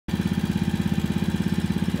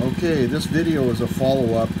Okay, this video is a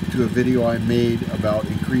follow-up to a video I made about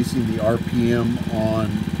increasing the RPM on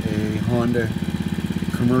a Honda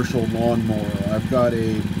commercial lawnmower. I've got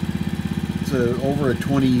it's over a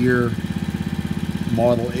 20-year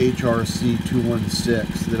model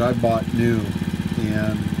HRC216 that I bought new,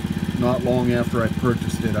 and not long after I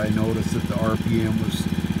purchased it I noticed that the RPM was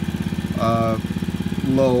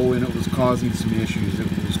low and it was causing some issues. It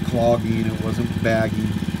was clogging, it wasn't bagging,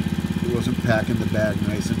 it wasn't packing the bag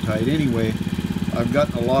nice and tight. Anyway, I've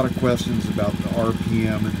gotten a lot of questions about the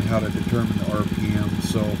RPM and how to determine the RPM.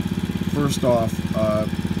 So first off,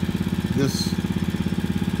 I've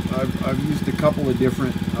used a couple of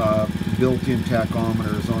different built-in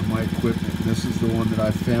tachometers on my equipment. This is the one that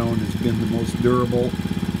I've found has been the most durable,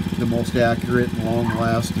 the most accurate and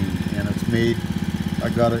long-lasting, and it's made, I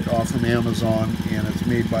got it off from Amazon, and it's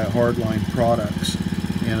made by Hardline Products,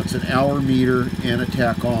 and it's an hour meter and a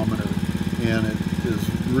tachometer, and it is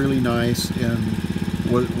really nice. And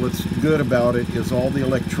what's good about it is all the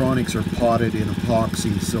electronics are potted in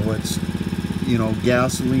epoxy, so it's, you know,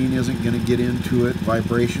 gasoline isn't going to get into it,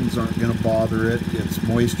 vibrations aren't going to bother it, it's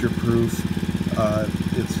moisture proof.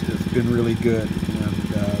 It's been really good,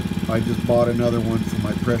 and I just bought another one for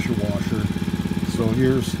my pressure washer. So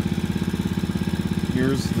here's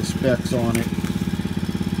the specs on it.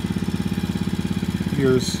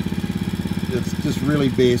 It's just really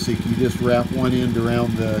basic. You just wrap one end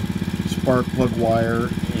around the spark plug wire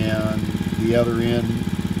and the other end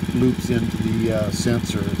loops into the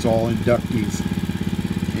sensor. It's all inductive,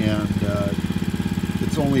 and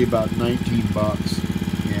it's only about 19 bucks.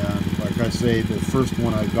 And like I say, the first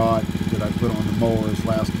one I got that I put on the mower has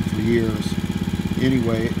lasted for years.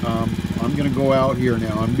 Anyway, I'm going to go out here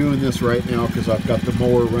now. I'm doing this right now because I've got the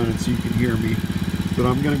mower running so you can hear me. But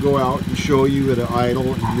I'm going to go out and show you at an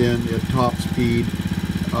idle and then at top speed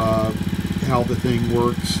how the thing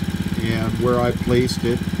works and where I placed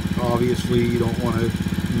it. Obviously, you don't want to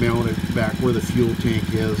mount it back where the fuel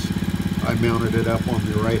tank is. I mounted it up on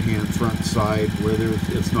the right-hand front side where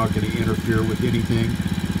it's not going to interfere with anything.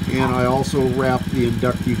 And I also wrapped the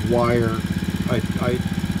inductive wire. I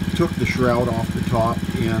took the shroud off the top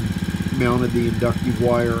and mounted the inductive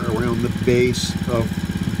wire around the base of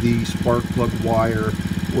the spark plug wire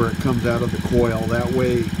where it comes out of the coil. That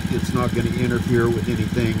way it's not going to interfere with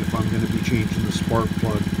anything if I'm going to be changing the spark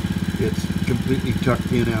plug. It's completely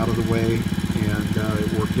tucked in out of the way, and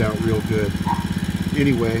it worked out real good.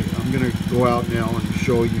 Anyway, I'm going to go out now and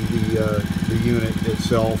show you the unit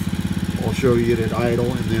itself. I'll show you it at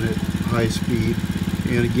idle and then at high speed.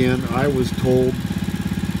 And again, I was told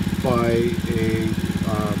by a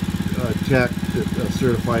tech, a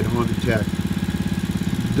certified Honda tech,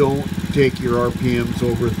 don't take your RPMs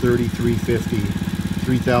over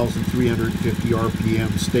 3,350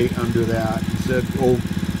 RPM. Stay under that. He said, oh,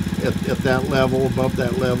 at that level, above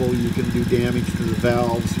that level, you can do damage to the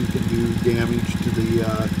valves, you can do damage to the,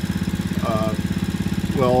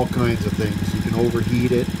 well, all kinds of things. You can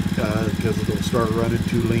overheat it because it'll start running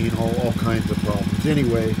too lean, all kinds of problems.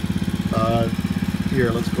 Anyway,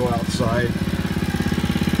 here, let's go outside.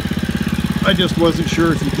 I just wasn't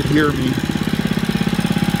sure if you could hear me.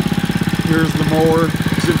 Here's the mower.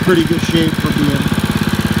 It's in pretty good shape for being,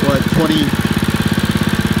 what, 22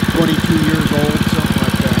 years old, something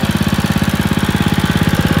like that.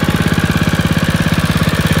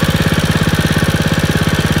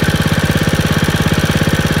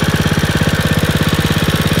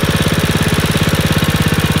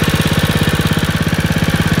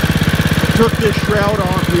 I took this shroud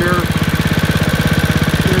off here.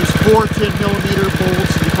 There's 4 10mm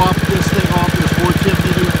bolts. You pop this thing off, there's 4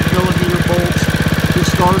 10mm bolts. The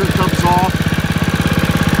starter comes off,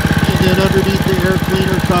 and then underneath the air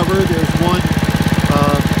cleaner cover there's one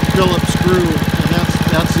Phillips screw, and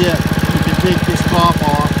that's it. You can take this top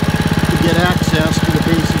off to get access to the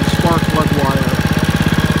base of the spark plug wire.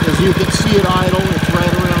 As you can see at idle, it's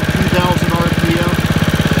right around 2,000 RPM.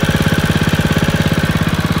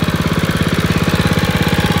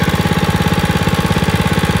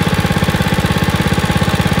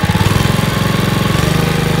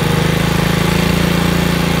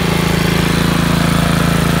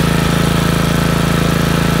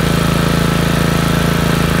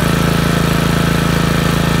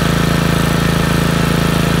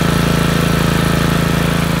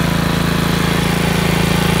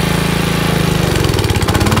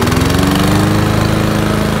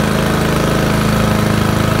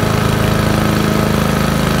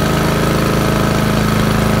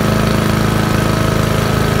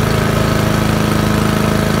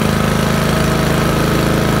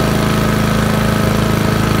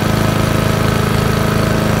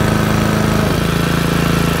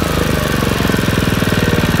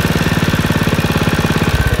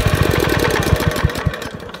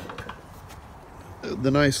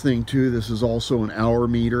 nice thing too, this is also an hour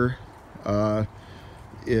meter.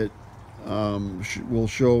 It will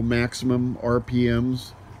show maximum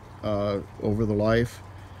RPMs over the life,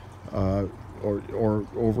 or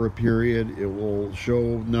over a period. It will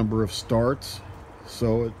show number of starts,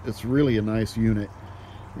 so it's really a nice unit.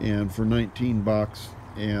 And for 19 bucks,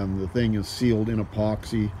 and the thing is sealed in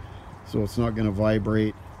epoxy, so it's not going to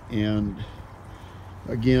vibrate. And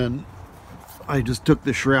again, I just took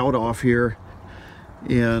the shroud off here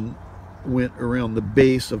and went around the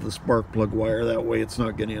base of the spark plug wire. That way it's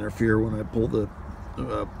not going to interfere when I pull the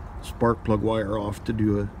spark plug wire off to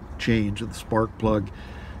do a change of the spark plug.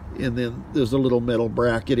 And then there's a little metal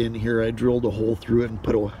bracket in here. I drilled a hole through it and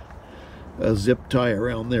put a zip tie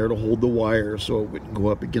around there to hold the wire so it wouldn't go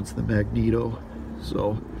up against the magneto.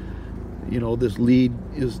 So, you know, this lead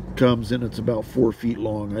comes in, it's about 4 feet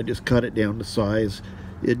long. I just cut it down to size.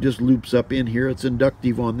 It just loops up in here. It's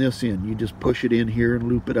inductive on this end. You just push it in here and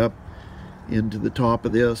loop it up into the top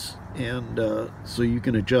of this, and so you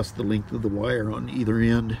can adjust the length of the wire on either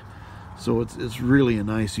end. So it's really a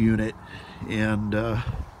nice unit. And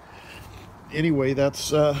anyway,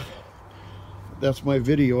 that's my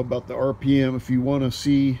video about the RPM. If you want to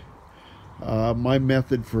see my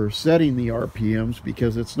method for setting the RPMs,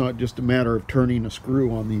 because it's not just a matter of turning a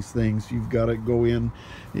screw on these things, you've got to go in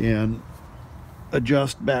and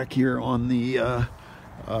adjust back here on the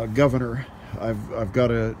governor. I've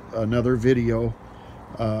got another video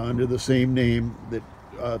under the same name that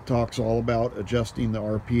talks all about adjusting the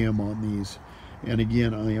RPM on these. And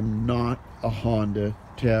again, I am not a Honda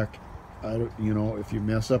tech. You know, if you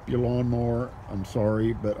mess up your lawnmower, I'm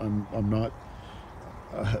sorry, but I'm not.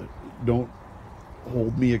 Don't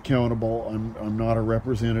hold me accountable. I'm not a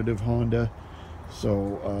representative Honda,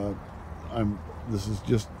 so this is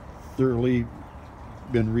just thoroughly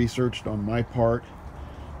been researched on my part,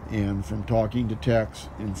 and from talking to techs,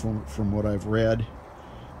 and from what I've read,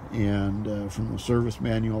 and from the service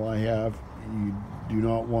manual I have, you do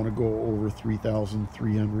not want to go over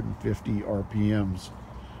 3,350 RPMs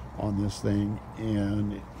on this thing.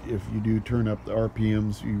 And if you do turn up the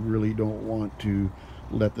RPMs, you really don't want to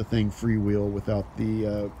let the thing freewheel without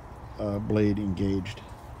the blade engaged.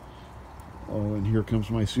 Oh, and here comes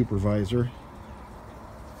my supervisor.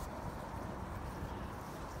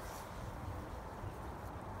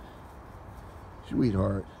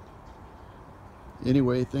 Sweetheart.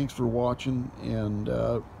 Anyway, thanks for watching, and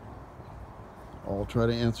I'll try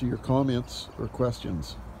to answer your comments or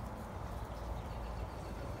questions.